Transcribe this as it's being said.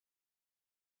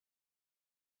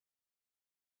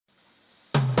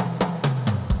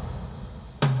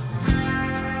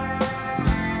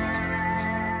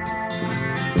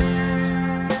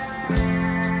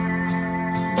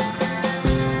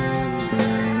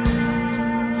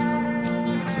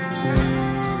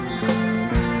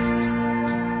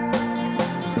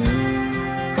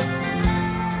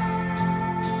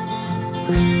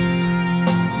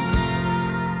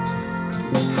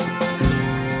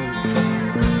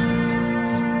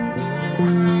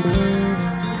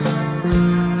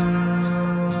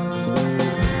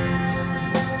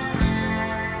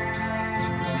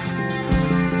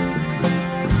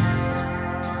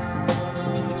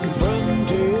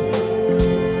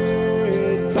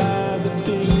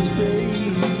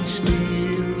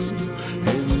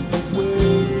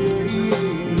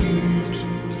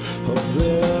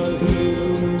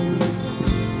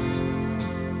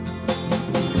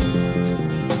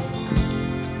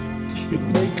It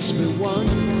makes me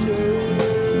wonder,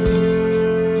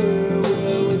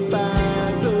 will we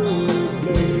find the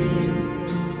blame?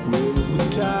 Will we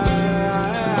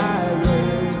tire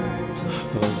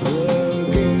of the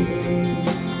game?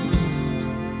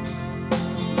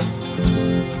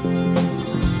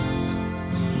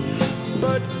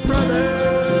 But brother,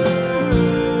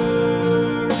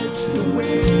 it's the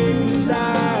way we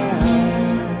lie.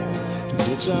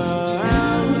 It's our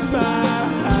alibis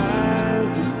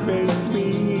that make me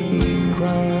cry.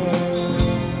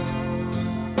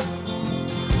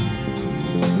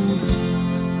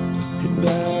 And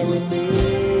I remember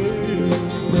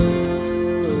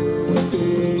what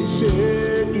they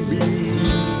said to me.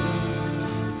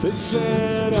 They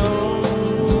said,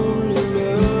 only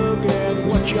look at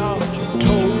what you're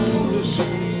told to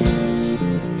see.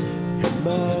 And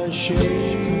my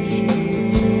shame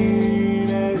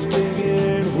has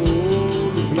taken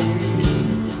hold of me.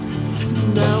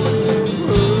 Now it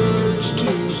hurts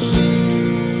to see.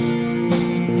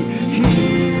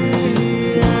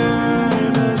 Here I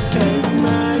must take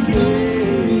my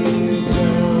head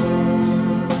down.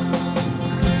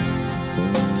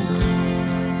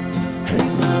 Hang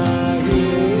my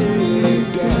head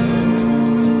down.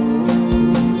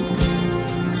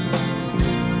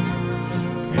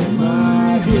 Hang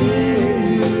my head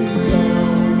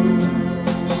down.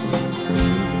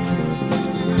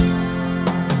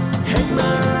 Hang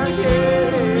my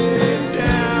head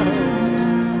down.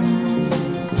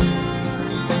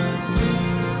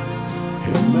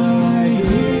 Hang my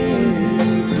head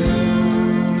down.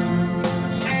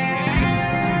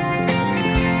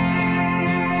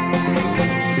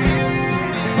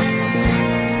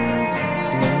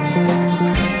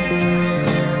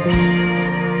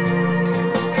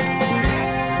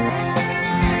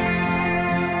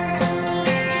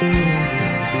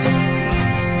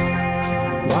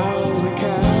 While we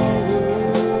cower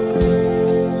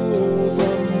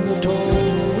from the toll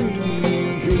we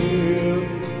give,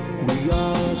 we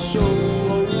are so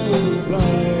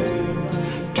blind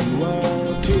to our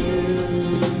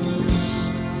tears.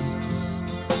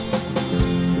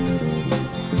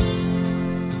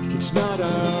 It's not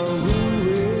our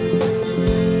rules,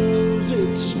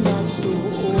 it's not the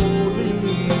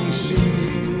holy see,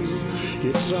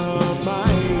 it's our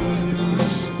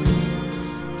minds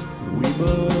we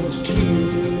must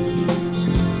heal.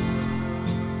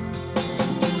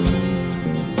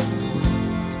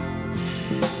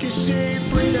 You see,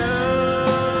 freedom,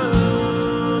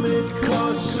 it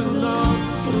costs an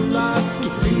awful lot to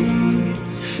feed.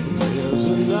 And there's a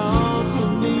lot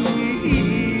for me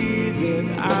that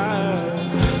I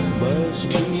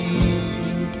must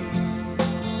heed.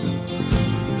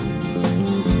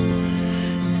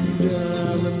 And I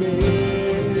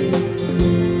remember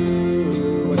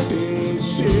what they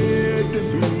said to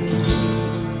me.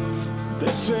 They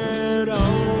said,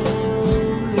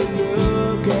 only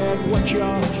look at what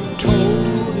you're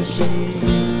told to see.